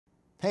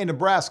Hey,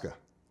 Nebraska,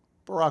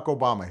 Barack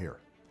Obama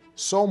here.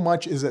 So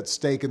much is at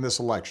stake in this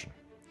election,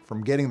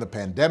 from getting the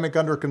pandemic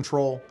under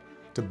control,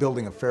 to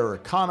building a fairer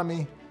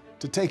economy,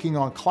 to taking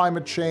on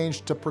climate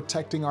change, to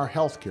protecting our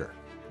health care.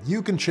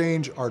 You can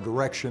change our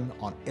direction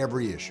on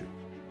every issue.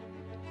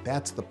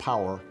 That's the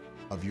power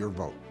of your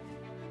vote.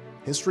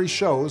 History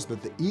shows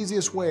that the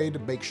easiest way to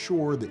make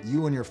sure that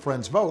you and your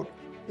friends vote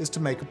is to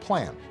make a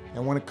plan.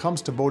 And when it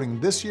comes to voting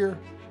this year,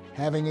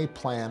 having a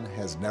plan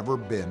has never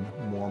been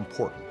more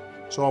important.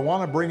 So I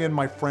want to bring in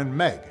my friend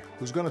Meg,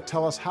 who's going to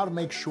tell us how to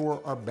make sure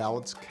our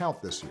ballots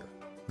count this year.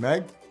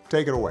 Meg,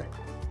 take it away.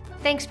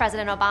 Thanks,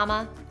 President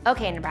Obama.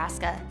 Okay,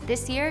 Nebraska,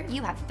 this year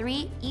you have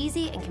 3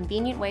 easy and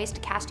convenient ways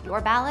to cast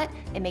your ballot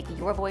and make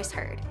your voice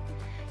heard.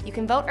 You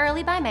can vote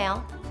early by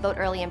mail, vote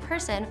early in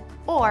person,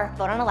 or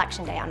vote on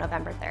Election Day on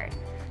November 3rd.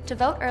 To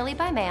vote early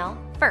by mail,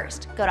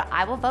 first go to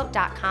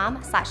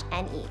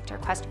iwillvote.com/NE to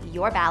request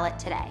your ballot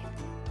today.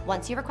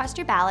 Once you request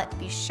your ballot,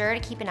 be sure to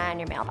keep an eye on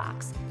your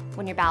mailbox.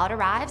 When your ballot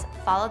arrives,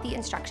 follow the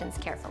instructions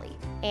carefully.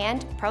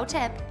 And, pro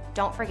tip,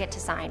 don't forget to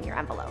sign your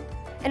envelope.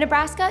 In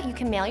Nebraska, you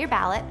can mail your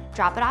ballot,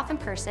 drop it off in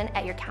person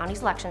at your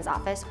county's elections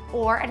office,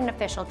 or at an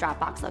official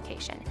drop-box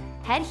location.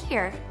 Head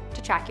here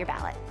to track your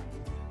ballot.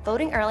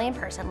 Voting early in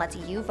person lets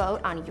you vote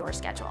on your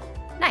schedule.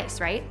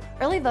 Nice, right?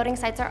 Early voting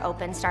sites are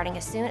open starting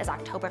as soon as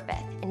October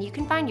 5th, and you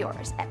can find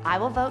yours at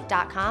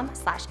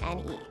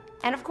iwillvote.com/NE.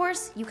 And of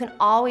course, you can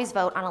always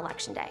vote on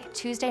Election Day,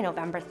 Tuesday,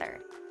 November 3rd.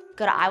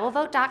 Go to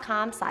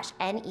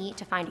iwillvote.com/NE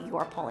to find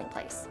your polling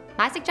place.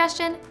 My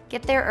suggestion,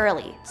 get there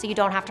early so you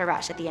don't have to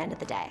rush at the end of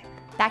the day.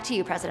 Back to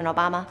you, President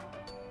Obama.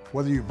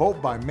 Whether you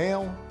vote by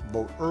mail,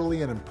 vote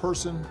early and in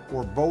person,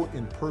 or vote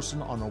in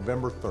person on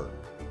November 3rd,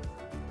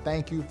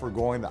 thank you for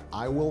going to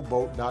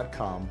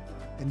iwillvote.com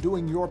and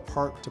doing your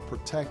part to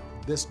protect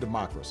this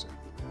democracy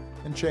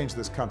and change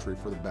this country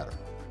for the better.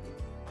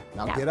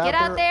 Now get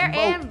out there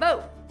and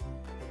vote.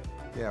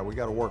 Yeah, we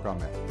got to work on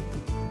that.